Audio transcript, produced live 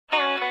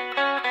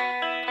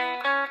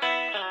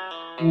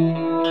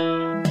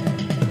You're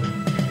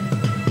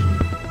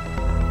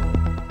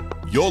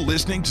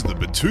listening to the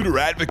Batuta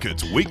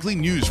Advocates Weekly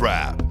News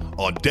Wrap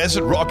on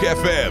Desert Rock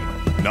FM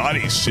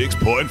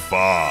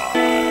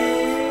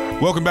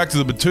 96.5. Welcome back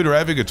to the Batuta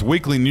Advocates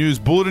Weekly News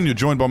Bulletin. You're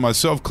joined by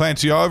myself,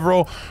 Clancy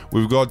Overall.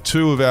 We've got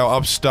two of our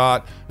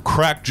upstart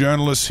crack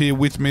journalists here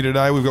with me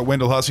today. We've got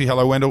Wendell Hussey.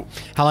 Hello, Wendell.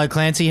 Hello,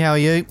 Clancy. How are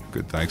you?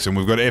 Good, thanks. And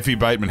we've got Effie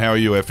Bateman. How are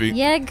you, Effie?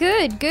 Yeah,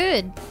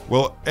 good.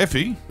 Well,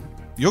 Effie,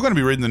 you're going to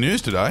be reading the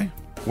news today.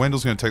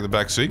 Wendell's going to take the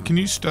back seat. Can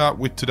you start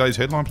with today's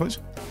headline, please?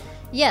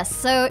 Yes,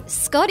 so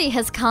Scotty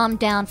has calmed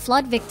down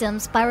flood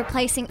victims by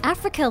replacing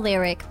Africa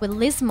lyric with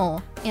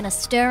Lismore in a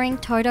stirring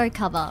Toto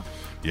cover.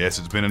 Yes,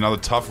 it's been another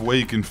tough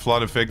week in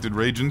flood-affected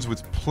regions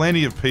with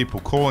plenty of people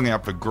calling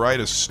out for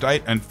greater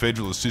state and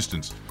federal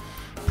assistance.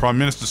 Prime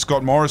Minister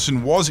Scott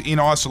Morrison was in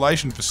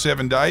isolation for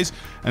 7 days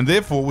and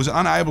therefore was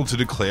unable to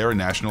declare a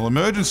national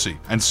emergency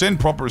and send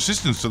proper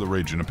assistance to the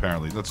region,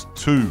 apparently. That's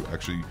two,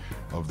 actually,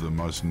 of the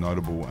most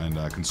notable and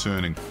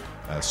concerning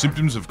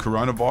symptoms of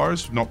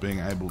coronavirus, not being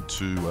able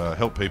to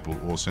help people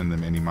or send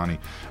them any money.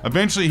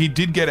 Eventually, he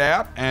did get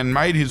out and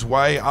made his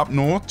way up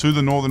north to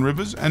the Northern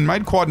Rivers and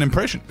made quite an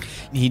impression.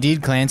 He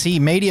did, Clancy.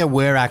 Media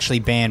were actually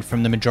banned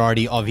from the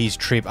majority of his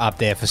trip up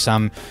there for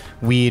some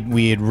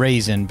weird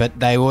reason, but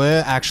they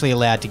were actually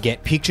allowed to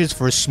get pictures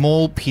for a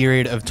small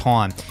period of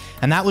time.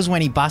 And that was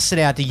when he busted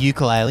out the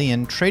ukulele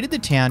and treated the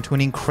town to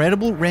an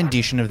incredible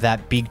rendition of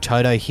that big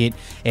Toto hit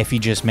Effie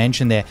just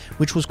mentioned there,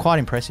 which was quite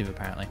impressive,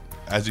 apparently.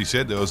 As he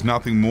said, there was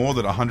nothing more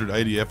that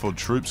 180 AFL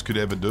troops could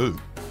ever do.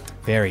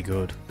 Very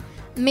good.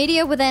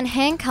 Media were then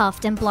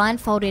handcuffed and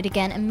blindfolded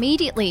again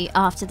immediately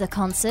after the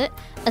concert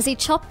as he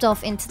chopped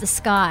off into the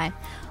sky.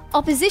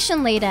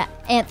 Opposition leader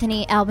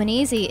Anthony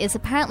Albanese is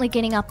apparently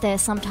getting up there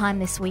sometime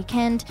this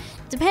weekend,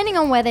 depending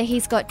on whether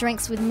he's got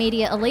drinks with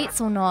media elites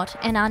or not,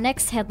 and our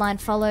next headline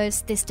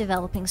follows this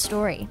developing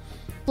story.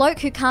 Bloke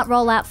who can't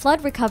roll out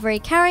flood recovery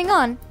carrying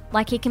on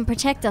like he can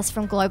protect us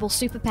from global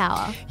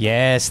superpower.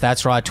 Yes,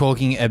 that's right.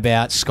 Talking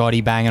about Scotty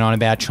banging on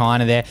about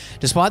China there.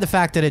 Despite the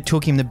fact that it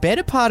took him the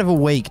better part of a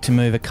week to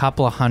move a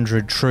couple of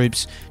hundred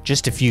troops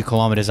just a few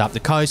kilometres up the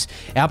coast,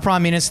 our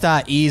Prime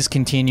Minister is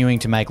continuing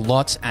to make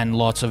lots and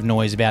lots of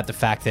noise about the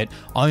fact that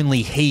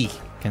only he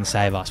can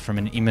save us from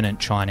an imminent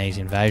Chinese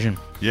invasion.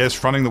 Yes,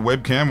 fronting the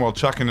webcam while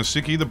chucking a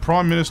sickie, the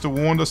Prime Minister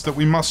warned us that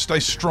we must stay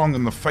strong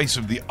in the face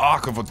of the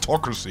arc of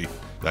autocracy.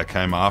 That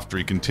came after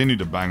he continued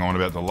to bang on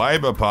about the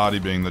Labor Party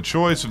being the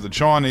choice of the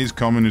Chinese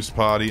Communist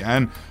Party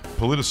and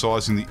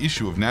politicising the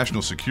issue of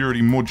national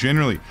security more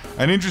generally.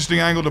 An interesting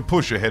angle to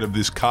push ahead of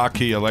this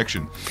car-key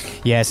election.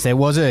 Yes, there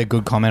was a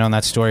good comment on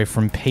that story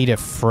from Peter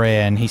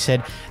Frere, and he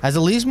said, as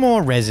a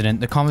Lismore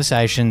resident, the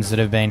conversations that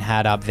have been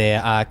had up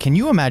there are, can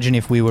you imagine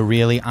if we were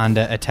really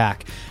under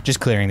attack? Just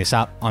clearing this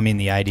up, I'm in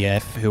the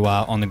ADF who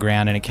are on the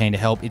ground and are keen to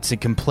help. It's a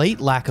complete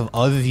lack of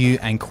overview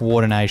and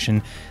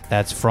coordination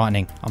that's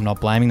frightening. I'm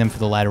not blaming them for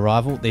the late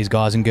arrival. These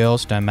guys and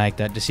girls don't make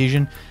that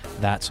decision.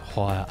 That's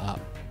higher up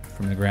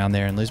from the ground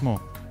there in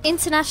Lismore.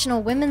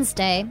 International Women's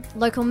Day,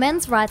 local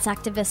men's rights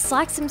activist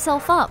psychs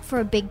himself up for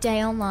a big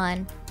day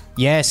online.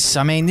 Yes,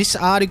 I mean, this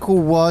article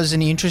was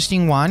an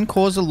interesting one,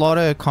 caused a lot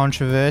of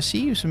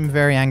controversy, some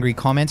very angry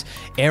comments.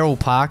 Errol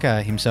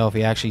Parker himself,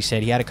 he actually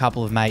said he had a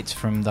couple of mates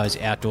from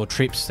those outdoor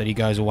trips that he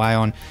goes away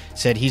on,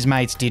 said his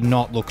mates did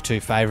not look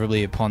too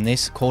favourably upon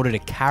this, called it a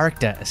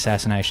character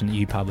assassination that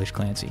you published,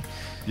 Clancy.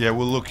 Yeah,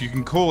 well, look, you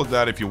can call it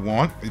that if you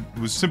want. It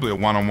was simply a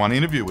one-on-one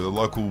interview with a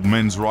local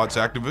men's rights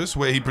activist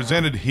where he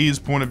presented his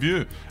point of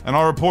view, and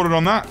I reported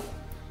on that.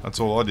 That's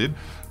all I did.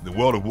 The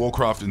World of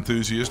Warcraft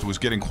enthusiast was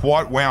getting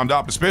quite wound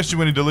up, especially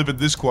when he delivered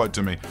this quote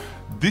to me.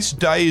 This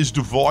day is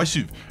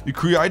divisive. It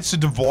creates a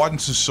divide in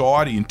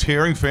society and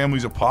tearing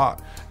families apart.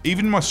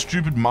 Even my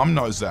stupid mum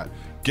knows that.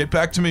 Get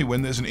back to me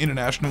when there's an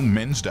International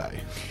Men's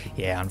Day.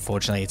 Yeah,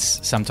 unfortunately,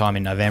 it's sometime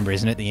in November,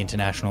 isn't it, the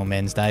International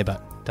Men's Day,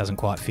 but doesn't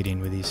quite fit in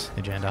with his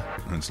agenda.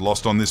 And it's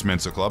lost on this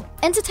Mensa Club.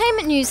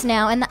 Entertainment news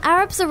now, and the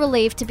Arabs are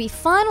relieved to be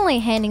finally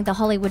handing the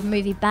Hollywood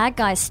movie bad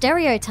guy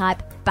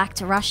stereotype back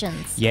to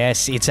Russians.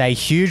 Yes, it's a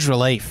huge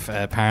relief,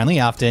 apparently,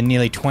 after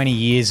nearly 20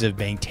 years of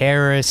being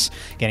terrorists,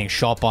 getting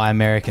shot by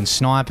American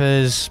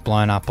snipers,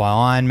 blown up by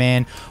Iron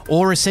Man,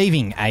 or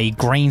receiving a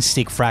green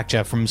stick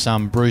fracture from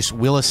some Bruce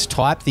Willis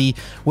type. The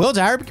world's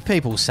Arabic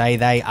people say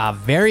they are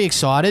very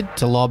excited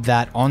to lob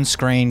that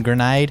on-screen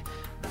grenade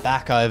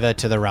back over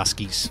to the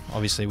Ruskies,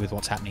 obviously with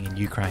what's happening in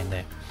Ukraine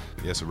there.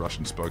 Yes, a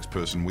Russian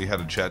spokesperson we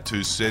had a chat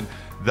to said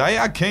they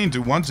are keen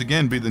to once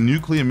again be the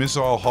nuclear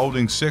missile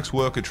holding sex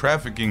worker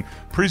trafficking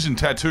prison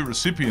tattoo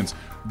recipients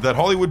that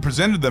Hollywood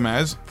presented them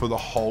as for the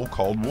whole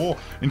Cold War.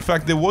 In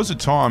fact, there was a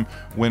time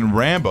when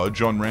Rambo,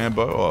 John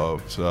Rambo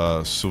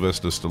of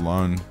Sylvester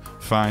Stallone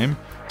fame,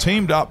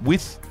 teamed up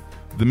with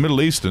the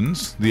Middle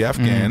Easterns, the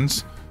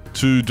Afghans,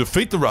 to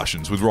defeat the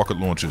Russians with rocket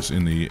launchers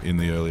in the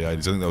early 80s.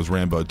 I think that was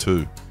Rambo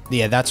 2.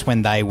 Yeah, that's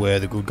when they were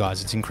the good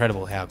guys. It's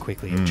incredible how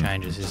quickly it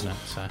changes, isn't it?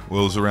 So. Well,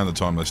 it was around the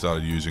time they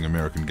started using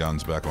American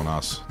guns back on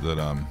us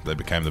that they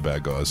became the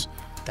bad guys.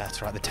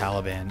 That's right, the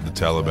Taliban. The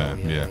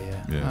Taliban, well.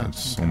 Yeah.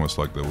 It's almost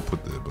like they were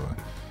put there by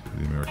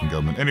the American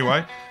government.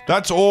 Anyway,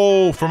 that's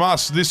all from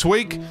us this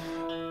week.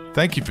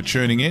 Thank you for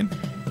tuning in.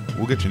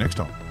 We'll get you next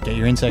time. Get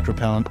your insect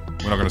repellent.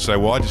 We're not going to say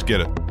why, just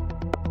get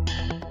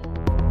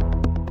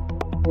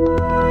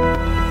it.